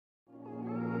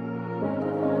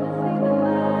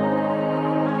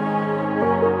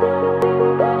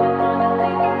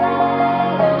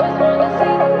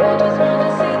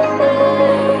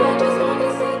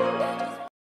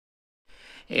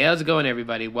how's it going,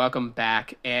 everybody? Welcome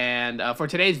back. And for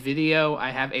today's video, I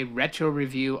have a retro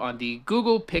review on the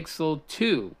Google Pixel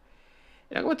 2.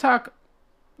 And I'm going to talk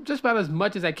just about as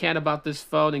much as I can about this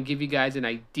phone and give you guys an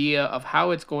idea of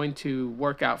how it's going to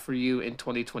work out for you in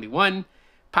 2021.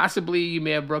 Possibly you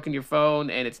may have broken your phone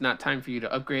and it's not time for you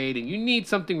to upgrade and you need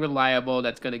something reliable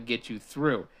that's going to get you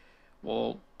through.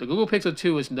 Well, the Google Pixel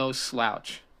 2 is no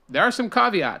slouch. There are some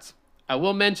caveats. I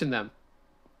will mention them,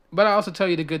 but I'll also tell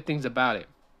you the good things about it.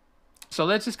 So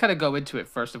let's just kind of go into it.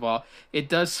 First of all, it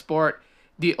does sport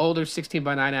the older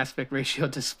 16:9 aspect ratio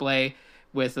display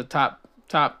with the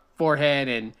top forehead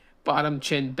and bottom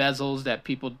chin bezels that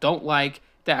people don't like,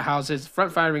 that houses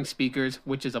front-firing speakers,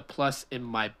 which is a plus in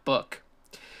my book.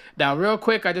 Now, real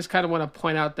quick, I just kind of want to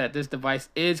point out that this device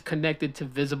is connected to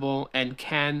Visible and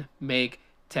can make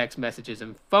text messages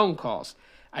and phone calls.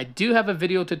 I do have a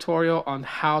video tutorial on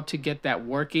how to get that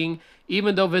working.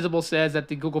 Even though Visible says that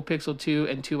the Google Pixel 2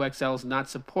 and 2 XL is not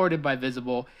supported by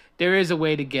Visible, there is a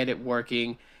way to get it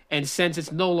working. And since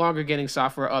it's no longer getting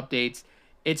software updates,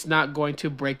 it's not going to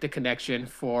break the connection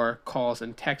for calls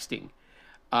and texting.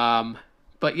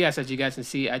 But yes, as you guys can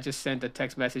see, I just sent a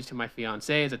text message to my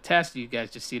fiance as a test. You guys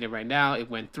just seen it right now. It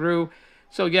went through.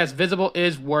 So yes, Visible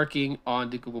is working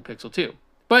on the Google Pixel 2.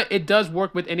 But it does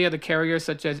work with any other carriers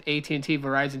such as AT&T,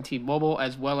 Verizon, T-Mobile,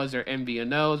 as well as their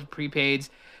MVNOs, prepaids.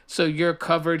 So you're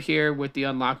covered here with the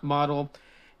unlocked model,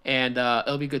 and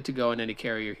it'll be good to go in any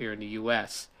carrier here in the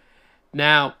US.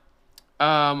 Now,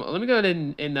 let me go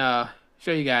ahead and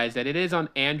show you guys that it is on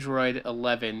Android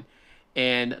 11,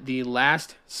 and the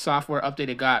last software update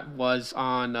it got was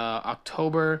on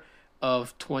October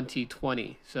of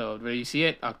 2020. So there you see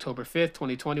it, October 5th,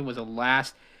 2020 was the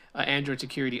last Android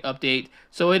security update.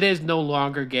 So it is no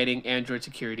longer getting Android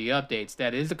security updates.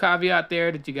 That is a caveat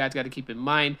there that you guys got to keep in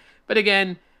mind. But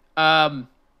again,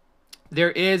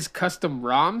 there is custom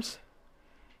ROMs,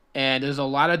 and there's a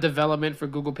lot of development for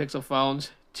Google Pixel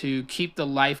phones to keep the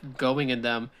life going in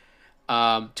them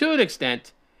to an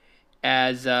extent,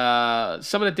 as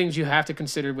some of the things you have to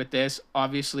consider with this.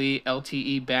 Obviously,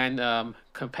 LTE band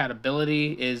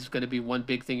compatibility is going to be one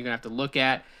big thing you're going to have to look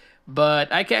at.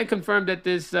 But I can confirm that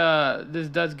this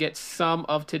does get some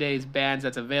of today's bands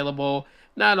that's available,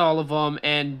 not all of them.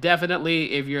 And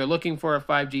definitely, if you're looking for a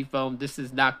 5G phone, this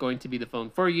is not going to be the phone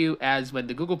for you, as when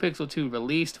the Google Pixel 2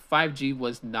 released, 5G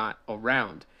was not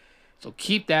around. So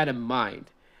keep that in mind.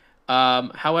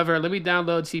 However, let me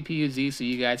download CPU-Z so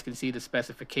you guys can see the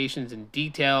specifications in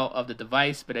detail of the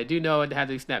device. But I do know it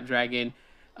has a Snapdragon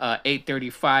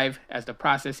 835 as the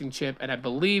processing chip, and I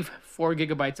believe 4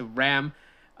 gigabytes of RAM.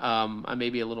 I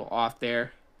may be a little off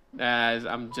there as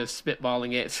I'm just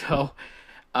spitballing it. So,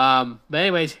 but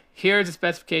anyways, here's the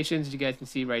specifications. You guys can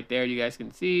see right there. You guys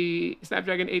can see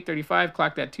Snapdragon 835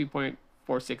 clocked at 2.46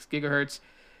 gigahertz.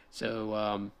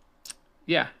 So,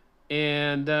 yeah.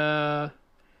 And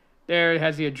there it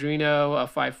has the Adreno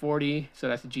 540. So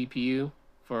that's the GPU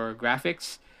for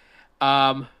graphics.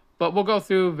 But we'll go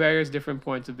through various different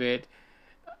points of it.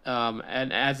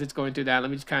 And as it's going through that, let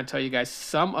me just kind of tell you guys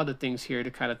some other things here to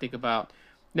kind of think about.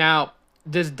 Now,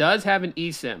 this does have an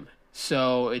eSIM,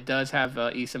 so it does have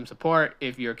eSIM support.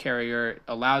 If your carrier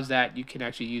allows that, you can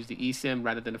actually use the eSIM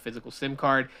rather than a physical SIM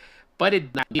card. But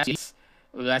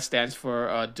that stands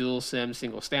for dual SIM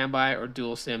single standby or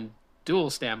dual SIM dual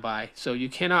standby. So you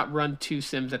cannot run two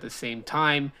SIMs at the same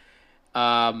time,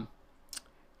 and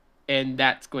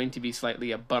that's going to be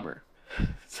slightly a bummer.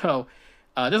 So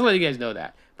just let you guys know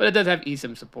that. But it does have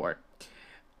eSIM support.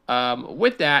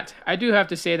 With that, I do have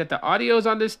to say that the audios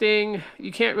on this thing,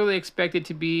 you can't really expect it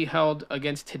to be held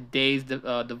against today's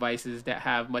devices that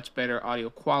have much better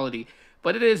audio quality.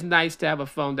 But it is nice to have a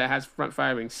phone that has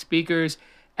front-firing speakers,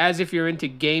 as if you're into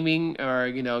gaming, or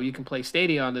you can play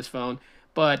Stadia on this phone.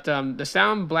 But the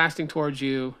sound blasting towards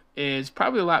you is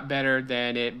probably a lot better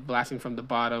than it blasting from the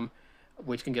bottom,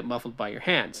 which can get muffled by your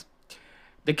hands.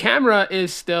 The camera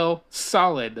is still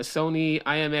solid. The Sony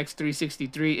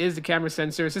IMX363 is the camera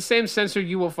sensor. It's the same sensor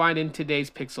you will find in today's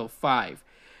Pixel 5.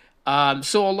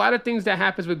 So a lot of things that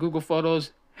happens with Google Photos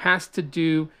has to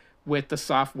do with the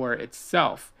software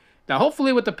itself. Now,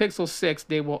 hopefully with the Pixel 6,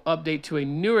 they will update to a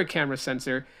newer camera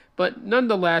sensor, but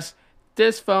nonetheless,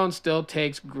 this phone still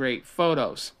takes great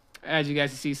photos. As you guys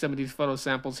can see, some of these photo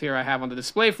samples here I have on the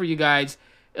display for you guys.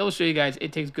 It'll show you guys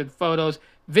it takes good photos.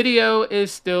 Video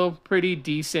is still pretty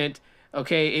decent.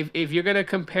 Okay, if you're gonna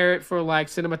compare it for like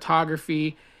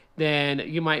cinematography, then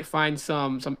you might find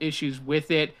some issues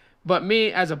with it. But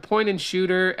me, as a point and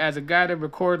shooter, as a guy to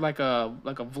record like a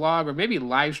vlog or maybe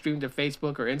live stream to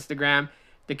Facebook or Instagram,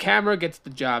 the camera gets the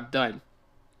job done.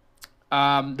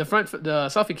 The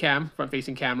selfie cam,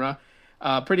 front-facing camera,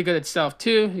 Pretty good itself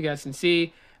too. You guys can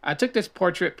see I took this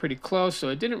portrait pretty close, so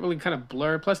it didn't really kind of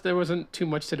blur. Plus, there wasn't too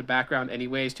much to the background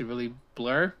anyways to really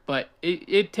blur, but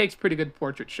it takes pretty good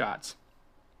portrait shots.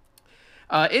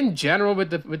 In general,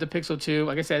 with the Pixel 2,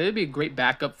 like I said, it'd be a great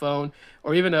backup phone,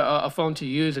 or even a phone to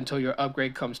use until your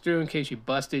upgrade comes through in case you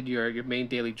busted your main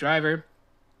daily driver.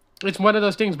 It's one of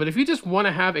those things. But if you just want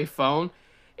to have a phone,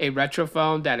 a retro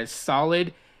phone that is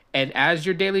solid and as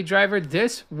your daily driver,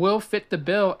 this will fit the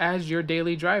bill as your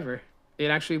daily driver.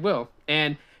 It actually will.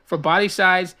 And for body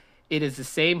size, it is the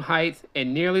same height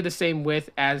and nearly the same width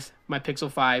as my Pixel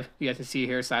 5. You guys can see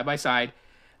here side by side.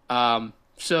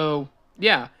 So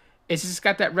yeah, it's just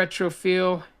got that retro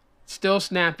feel. Still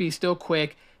snappy, still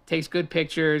quick, takes good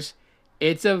pictures.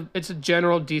 It's a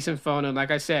general decent phone, and like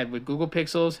I said, with Google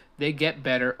Pixels, they get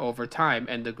better over time,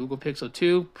 and the Google Pixel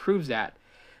 2 proves that.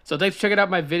 So thanks for checking out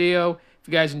my video. If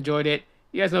you guys enjoyed it,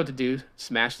 you guys know what to do.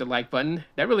 Smash the like button.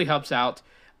 That really helps out.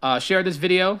 Share this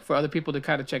video for other people to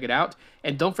kind of check it out.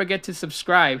 And don't forget to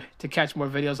subscribe to catch more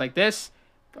videos like this.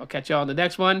 I'll catch y'all on the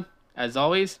next one. As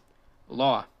always,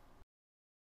 Aloha.